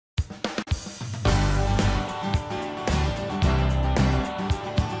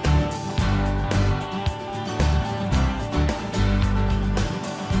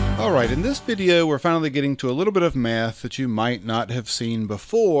Alright, in this video we're finally getting to a little bit of math that you might not have seen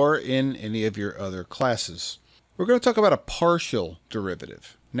before in any of your other classes. We're going to talk about a partial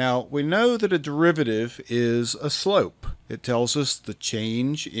derivative. Now, we know that a derivative is a slope. It tells us the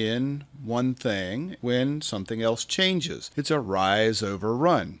change in one thing when something else changes. It's a rise over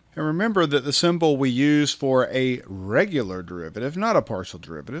run. And remember that the symbol we use for a regular derivative, not a partial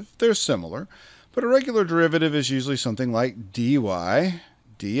derivative, they're similar, but a regular derivative is usually something like dy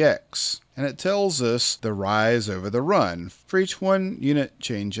dx. And it tells us the rise over the run. For each 1 unit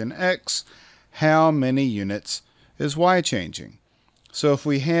change in x, how many units is y changing? So if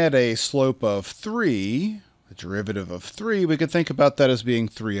we had a slope of 3, a derivative of 3, we could think about that as being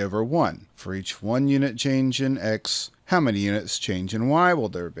 3 over 1. For each 1 unit change in x, how many units change in y will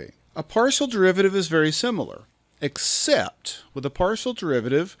there be? A partial derivative is very similar, except with a partial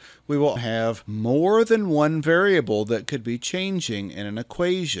derivative, we will have more than one variable that could be changing in an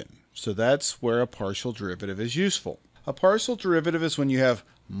equation. So that's where a partial derivative is useful. A partial derivative is when you have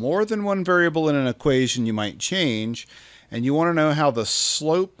more than one variable in an equation you might change, and you want to know how the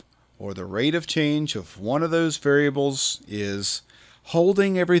slope or the rate of change of one of those variables is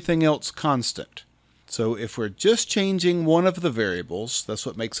holding everything else constant. So if we're just changing one of the variables, that's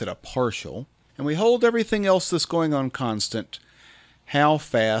what makes it a partial, and we hold everything else that's going on constant, how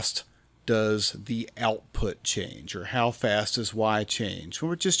fast does the output change, or how fast does y change when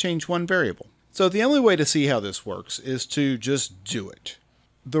we just change one variable? So the only way to see how this works is to just do it.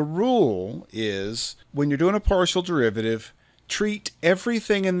 The rule is, when you're doing a partial derivative, treat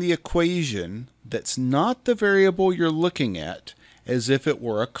everything in the equation that's not the variable you're looking at as if it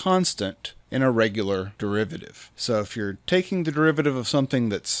were a constant in a regular derivative. So if you're taking the derivative of something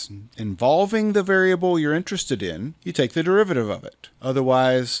that's involving the variable you're interested in, you take the derivative of it.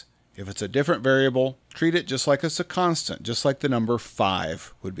 Otherwise, if it's a different variable, treat it just like it's a constant, just like the number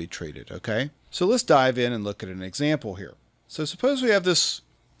 5 would be treated, okay? So let's dive in and look at an example here. So suppose we have this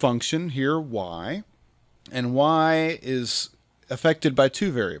function here, y, and y is affected by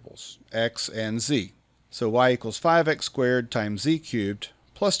two variables, x and z. So y equals 5x squared times z cubed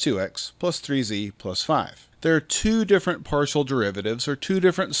plus 2x plus 3z plus 5. There are two different partial derivatives, or two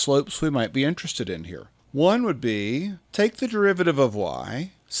different slopes we might be interested in here. One would be, take the derivative of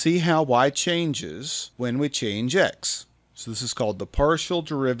y, see how y changes when we change x. So this is called the partial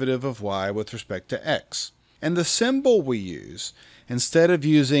derivative of y with respect to x. And the symbol we use, instead of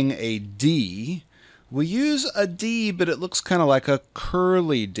using a d, we use a d, but it looks kind of like a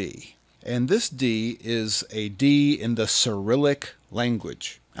curly d. And this d is a d in the Cyrillic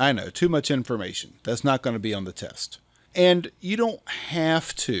language. I know, too much information. That's not going to be on the test. And you don't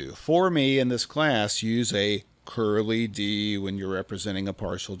have to, for me in this class, use a curly d when you're representing a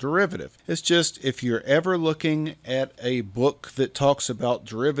partial derivative. It's just, if you're ever looking at a book that talks about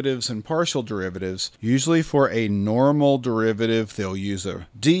derivatives and partial derivatives, usually for a normal derivative they'll use a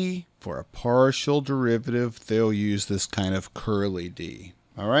d. For a partial derivative they'll use this kind of curly d.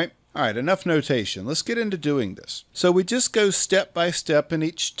 Alright, enough notation. Let's get into doing this. So we just go step by step in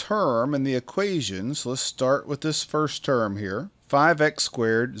each term in the equations. Let's start with this first term here, 5x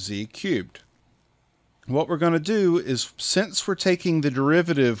squared z cubed. What we're going to do is, since we're taking the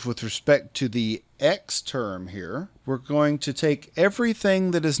derivative with respect to the x term here, we're going to take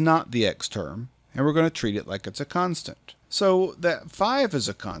everything that is not the x term, and we're going to treat it like it's a constant. So that 5 is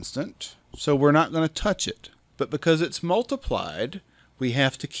a constant, so we're not going to touch it. But because it's multiplied, we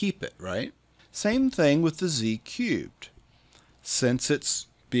have to keep it, right? Same thing with the z cubed. Since it's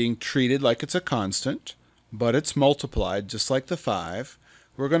being treated like it's a constant, but it's multiplied just like the 5,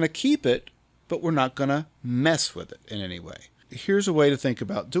 we're going to keep it, but we're not going to mess with it in any way. Here's a way to think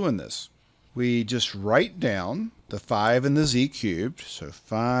about doing this. We just write down the 5 and the z cubed, so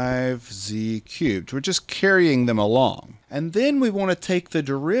 5z cubed. We're just carrying them along. And then we want to take the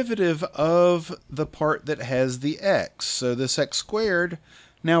derivative of the part that has the x. So this x squared,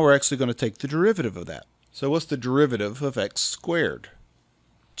 now we're actually going to take the derivative of that. So what's the derivative of x squared?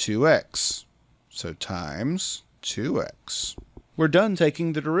 2x. So times 2x. We're done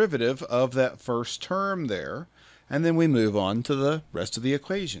taking the derivative of that first term there, and then we move on to the rest of the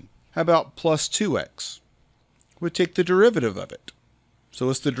equation. How about plus 2x? We take the derivative of it. So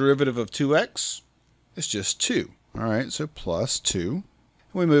what's the derivative of 2x? It's just 2. All right, so plus 2.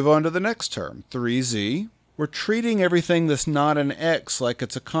 We move on to the next term, 3z. We're treating everything that's not an x like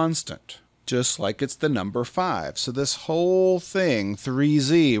it's a constant, just like it's the number 5. So this whole thing,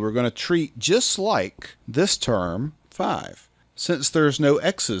 3z, we're going to treat just like this term, 5. Since there's no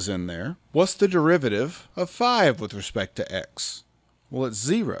x's in there, what's the derivative of 5 with respect to x? Well, it's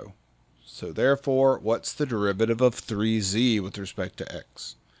 0. So therefore, what's the derivative of 3z with respect to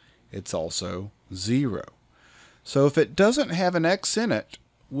x? it's also 0. So if it doesn't have an x in it,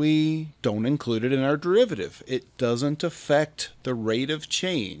 we don't include it in our derivative. It doesn't affect the rate of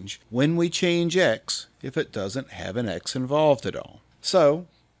change when we change x if it doesn't have an x involved at all. So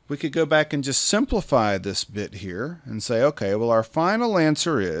we could go back and just simplify this bit here and say, okay, well, our final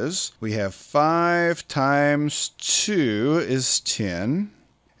answer is we have 5 times 2 is 10,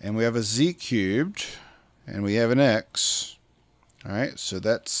 and we have a z cubed, and we have an x. All right, so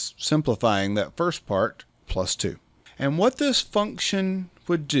that's simplifying that first part, plus 2. And what this function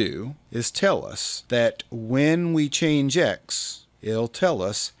would do is tell us that when we change x, it'll tell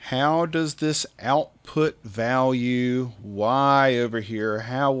us how does this output value y over here,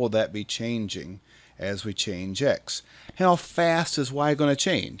 how will that be changing as we change x? How fast is y going to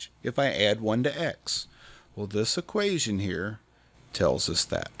change if I add 1 to x? Well, this equation here tells us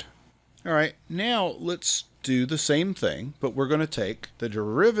that. All right, now let's do the same thing, but we're going to take the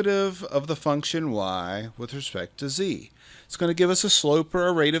derivative of the function y with respect to z. It's going to give us a slope or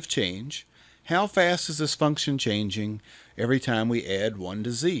a rate of change. How fast is this function changing every time we add 1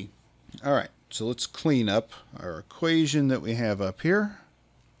 to z? All right, so let's clean up our equation that we have up here.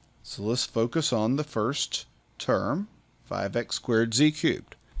 So let's focus on the first term, 5x squared z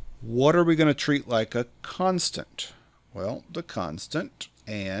cubed. What are we going to treat like a constant? Well, the constant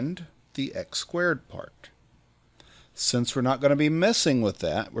and the x squared part. Since we're not going to be messing with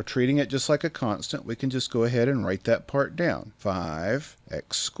that, we're treating it just like a constant, we can just go ahead and write that part down.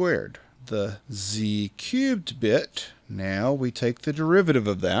 5x squared. The z cubed bit, now we take the derivative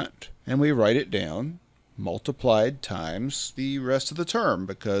of that and we write it down multiplied times the rest of the term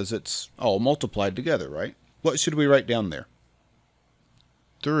because it's all multiplied together, right? What should we write down there?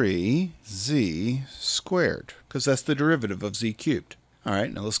 3z squared, because that's the derivative of z cubed. All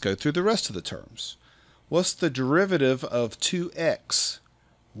right, now let's go through the rest of the terms. What's the derivative of 2x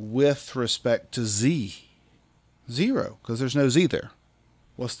with respect to z? 0, because there's no z there.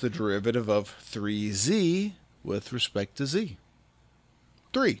 What's the derivative of 3z with respect to z?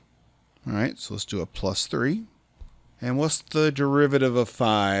 3. All right, so let's do a plus 3. And what's the derivative of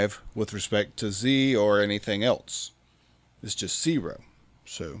 5 with respect to z or anything else? It's just 0.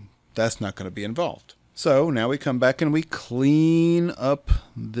 So that's not going to be involved. So now we come back and we clean up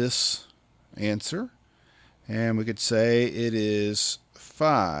this answer. And we could say it is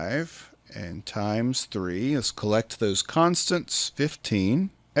 5 and times 3. Let's collect those constants. 15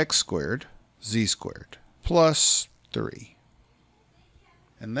 x squared z squared plus 3.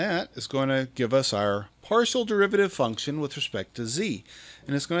 And that is going to give us our partial derivative function with respect to z.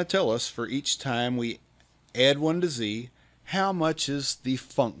 And it's going to tell us for each time we add 1 to z, how much is the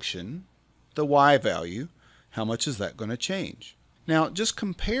function, the y value, how much is that going to change? Now, just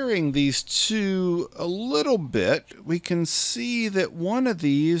comparing these two a little bit, we can see that one of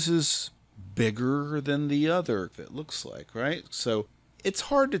these is bigger than the other, it looks like, right? So it's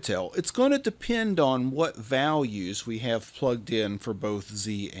hard to tell. It's going to depend on what values we have plugged in for both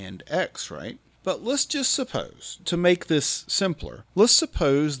z and x, right? But let's just suppose, to make this simpler, let's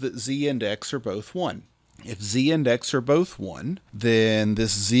suppose that z and x are both 1. If z and x are both 1, then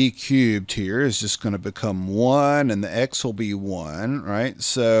this z cubed here is just going to become 1, and the x will be 1, right?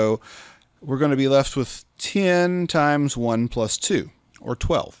 So we're going to be left with 10 times 1 plus 2, or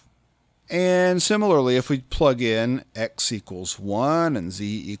 12. And similarly, if we plug in x equals 1 and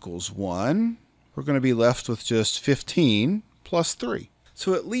z equals 1, we're going to be left with just 15 plus 3.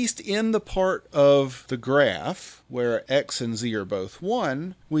 So at least in the part of the graph where x and z are both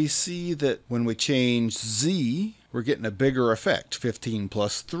 1, we see that when we change z, we're getting a bigger effect. 15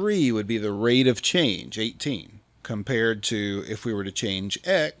 plus 3 would be the rate of change, 18. Compared to if we were to change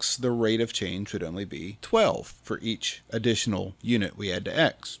x, the rate of change would only be 12 for each additional unit we add to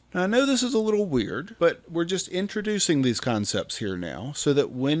x. Now I know this is a little weird, but we're just introducing these concepts here now so that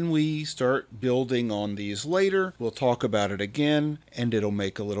when we start building on these later, we'll talk about it again and it'll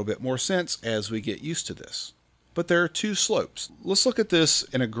make a little bit more sense as we get used to this. But there are two slopes. Let's look at this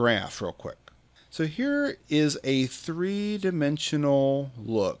in a graph real quick. So here is a three-dimensional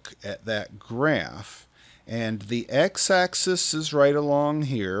look at that graph. And the x-axis is right along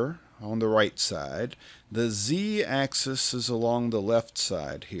here on the right side. The z-axis is along the left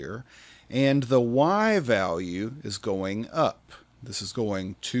side here. And the y value is going up. This is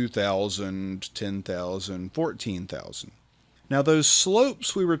going 2,000, 10,000, 14,000. Now those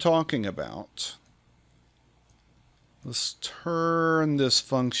slopes we were talking about, let's turn this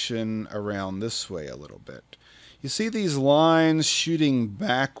function around this way a little bit. You see these lines shooting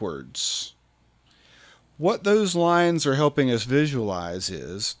backwards. What those lines are helping us visualize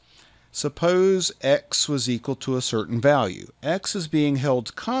is Suppose x was equal to a certain value. X is being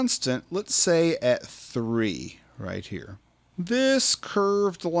held constant, let's say at 3, right here. This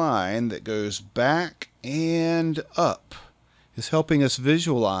curved line that goes back and up is helping us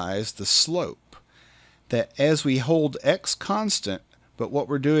visualize the slope. That as we hold x constant, but what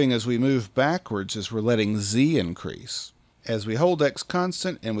we're doing as we move backwards is we're letting z increase. As we hold x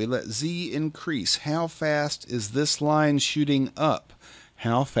constant and we let z increase, how fast is this line shooting up?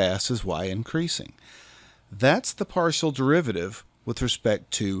 How fast is y increasing? That's the partial derivative with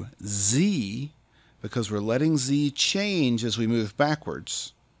respect to z, because we're letting z change as we move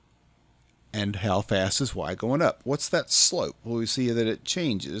backwards. And how fast is y going up? What's that slope? Well, we see that it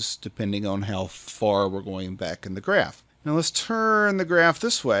changes depending on how far we're going back in the graph. Now let's turn the graph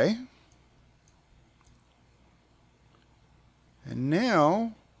this way. And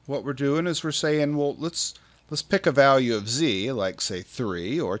now what we're doing is we're saying, well, let's pick a value of z, like say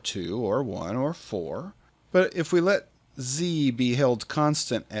 3 or 2 or 1 or 4. But if we let z be held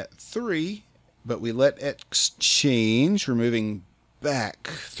constant at 3, but we let x change, we're moving back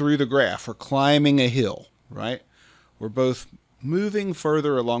through the graph. We're climbing a hill, right? We're both moving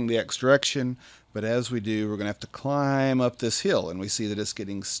further along the x direction, but as we do, we're going to have to climb up this hill, and we see that it's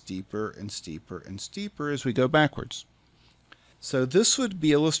getting steeper and steeper and steeper as we go backwards. So this would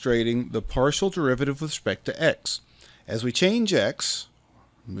be illustrating the partial derivative with respect to x. As we change x,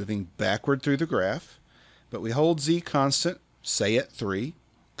 moving backward through the graph, but we hold z constant, say at 3,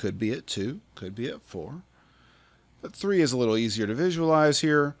 could be at 2, could be at 4. But 3 is a little easier to visualize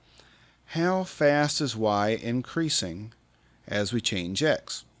here. How fast is y increasing as we change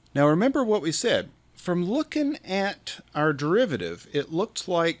x? Now remember what we said. From looking at our derivative, it looked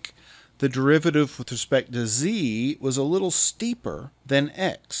like the derivative with respect to z was a little steeper than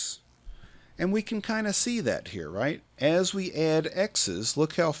x. And we can kind of see that here, right? As we add x's,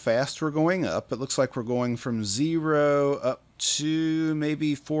 look how fast we're going up. It looks like we're going from 0 up to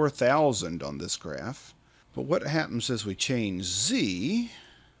maybe 4,000 on this graph. But what happens as we change z?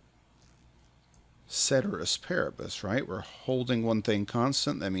 Ceteris paribus, right? We're holding one thing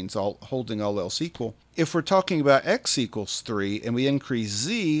constant. That means holding all else equal. If we're talking about x equals 3 and we increase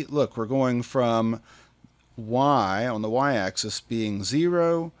z, look, we're going from y on the y-axis being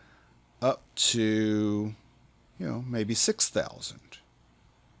 0 up to, maybe 6,000.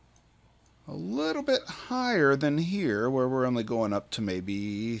 A little bit higher than here where we're only going up to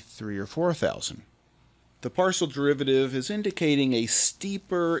maybe 3,000 or 4,000. The partial derivative is indicating a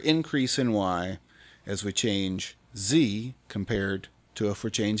steeper increase in y as we change z compared to if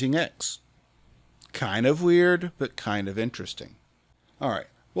we're changing x. Kind of weird, but kind of interesting. All right,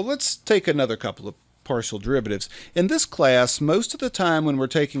 well, let's take another couple of partial derivatives. In this class, most of the time when we're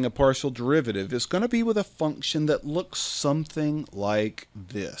taking a partial derivative, it's going to be with a function that looks something like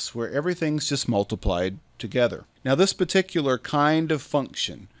this, where everything's just multiplied together. Now, this particular kind of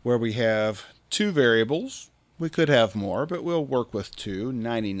function, where we have two variables, we could have more, but we'll work with 2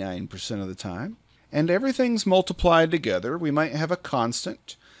 99% of the time. And everything's multiplied together. We might have a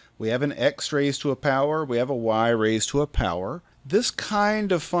constant. We have an x raised to a power. We have a y raised to a power. This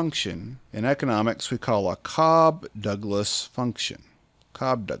kind of function in economics we call a Cobb-Douglas function.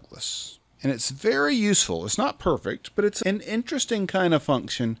 Cobb-Douglas. And it's very useful. It's not perfect, but it's an interesting kind of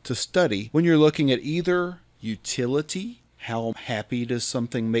function to study when you're looking at either utility, how happy does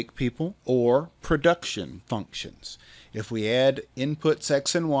something make people, or production functions. If we add inputs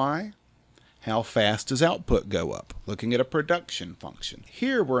x and y, how fast does output go up? Looking at a production function.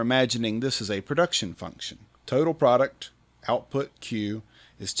 Here we're imagining this is a production function. Total product, output Q,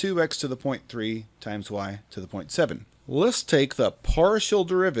 is 2x to the 0.3 times y to the 0.7. Let's take the partial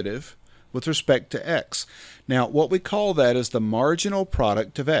derivative with respect to x. Now what we call that is the marginal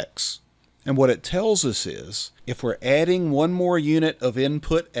product of x. And what it tells us is, if we're adding one more unit of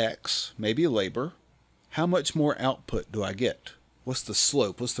input x, maybe labor, how much more output do I get? What's the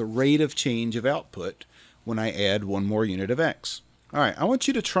slope? What's the rate of change of output when I add one more unit of x? All right, I want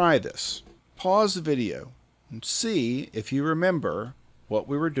you to try this. Pause the video and see if you remember what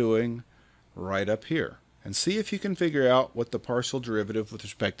we were doing right up here. And see if you can figure out what the partial derivative with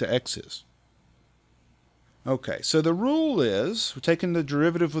respect to x is. Okay, so the rule is, we're taking the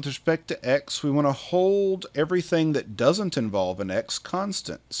derivative with respect to x. We want to hold everything that doesn't involve an x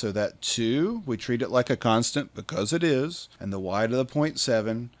constant. So that 2, we treat it like a constant because it is. And the y to the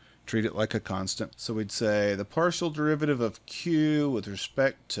 0.7, treat it like a constant. So we'd say the partial derivative of q with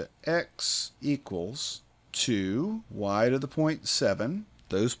respect to x equals 2 y to the 0.7.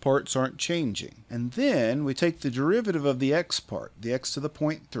 Those parts aren't changing. And then we take the derivative of the x part, the x to the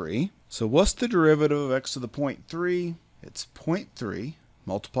 0.3. So what's the derivative of x to the 0.3? It's 0.3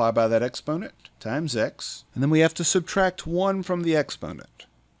 multiply by that exponent, times x, and then we have to subtract 1 from the exponent.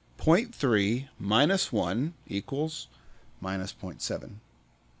 0.3 minus 1 equals minus 0.7.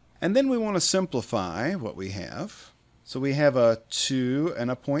 And then we want to simplify what we have. So we have a 2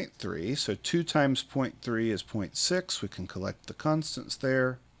 and a 0.3. So 2 times 0.3 is 0.6. We can collect the constants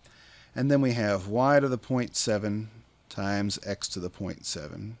there. And then we have y to the 0.7 times x to the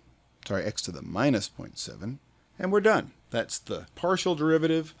 0.7. Sorry, x to the minus 0.7. And we're done. That's the partial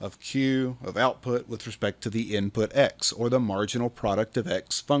derivative of q of output with respect to the input x, or the marginal product of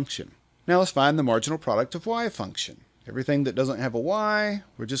x function. Now let's find the marginal product of y function. Everything that doesn't have a y,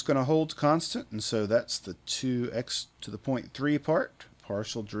 we're just going to hold constant, and so that's the 2x to the 0.3 part.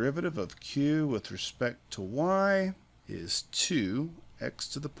 Partial derivative of q with respect to y is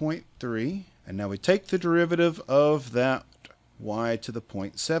 2x to the 0.3. And now we take the derivative of that y to the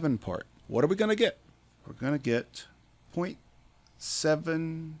 0.7 part. What are we going to get? We're going to get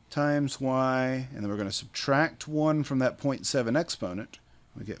 0.7 times y, and then we're going to subtract 1 from that 0.7 exponent.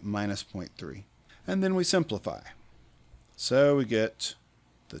 We get minus 0.3. And then we simplify. So we get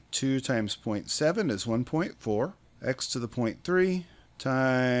the 2 times 0.7 is 1.4, x to the 0.3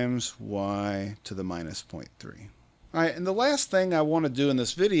 times y to the minus 0.3. All right, and the last thing I want to do in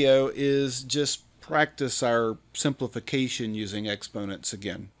this video is just practice our simplification using exponents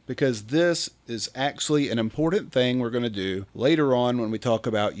again, because this is actually an important thing we're going to do later on when we talk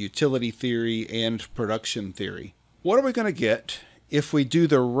about utility theory and production theory. What are we going to get if we do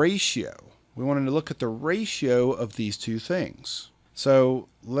the ratio? We want to look at the ratio of these two things. So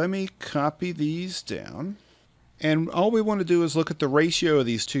let me copy these down. And all we want to do is look at the ratio of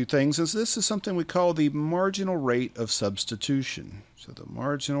these two things, as this is something we call the marginal rate of substitution. So the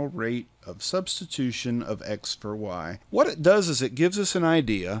marginal rate of substitution of x for y. What it does is it gives us an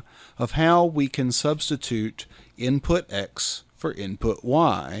idea of how we can substitute input x for input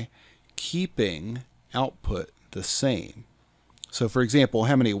y, keeping output the same. So for example,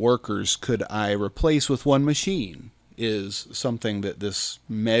 how many workers could I replace with one machine is something that this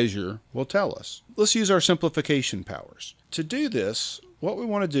measure will tell us. Let's use our simplification powers. To do this, what we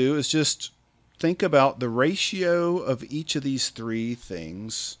want to do is just think about the ratio of each of these three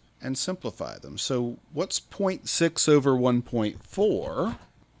things and simplify them. So what's 0.6 over 1.4?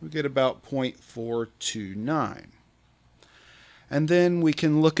 We get about 0.429. And then we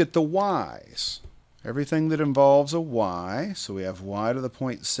can look at the y's. Everything that involves a y, so we have y to the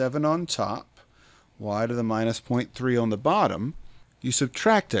 0.7 on top, y to the minus 0.3 on the bottom. You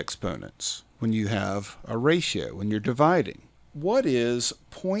subtract exponents when you have a ratio, when you're dividing. What is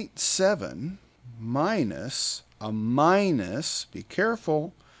 0.7 minus a minus, be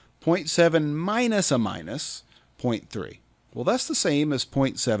careful, 0.7 minus a minus 0.3? Well, that's the same as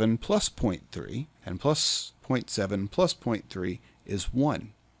 0.7 plus 0.3, and plus 0.7 plus 0.3 is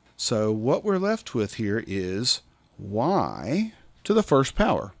 1. So what we're left with here is y to the first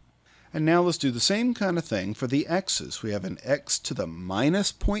power. And now let's do the same kind of thing for the x's. We have an x to the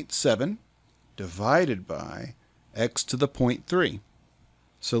minus 0.7 divided by x to the 0.3.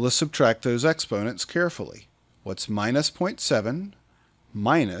 So let's subtract those exponents carefully. What's minus 0.7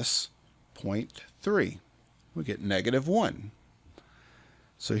 minus 0.3? We get negative 1.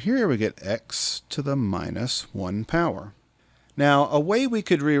 So here we get x to the minus 1 power. Now, a way we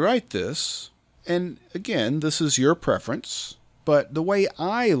could rewrite this, and again, this is your preference, but the way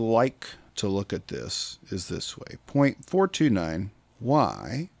I like to look at this is this way.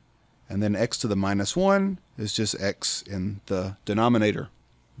 0.429y, and then x to the minus 1 is just x in the denominator.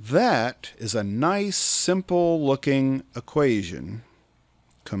 That is a nice, simple-looking equation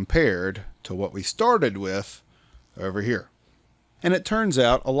compared to what we started with over here. And it turns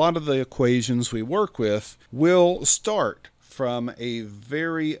out a lot of the equations we work with will start from a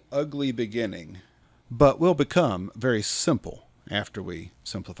very ugly beginning, but will become very simple after we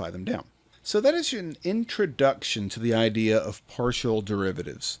simplify them down. So that is an introduction to the idea of partial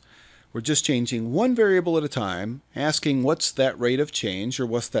derivatives. We're just changing one variable at a time, asking what's that rate of change or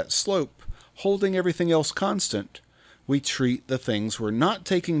what's that slope, holding everything else constant. We treat the things we're not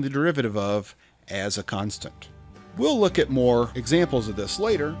taking the derivative of as a constant. We'll look at more examples of this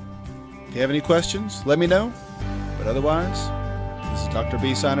later. If you have any questions, let me know. But otherwise, this is Dr.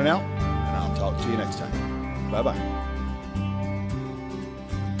 B signing out, and I'll talk to you next time. Bye-bye.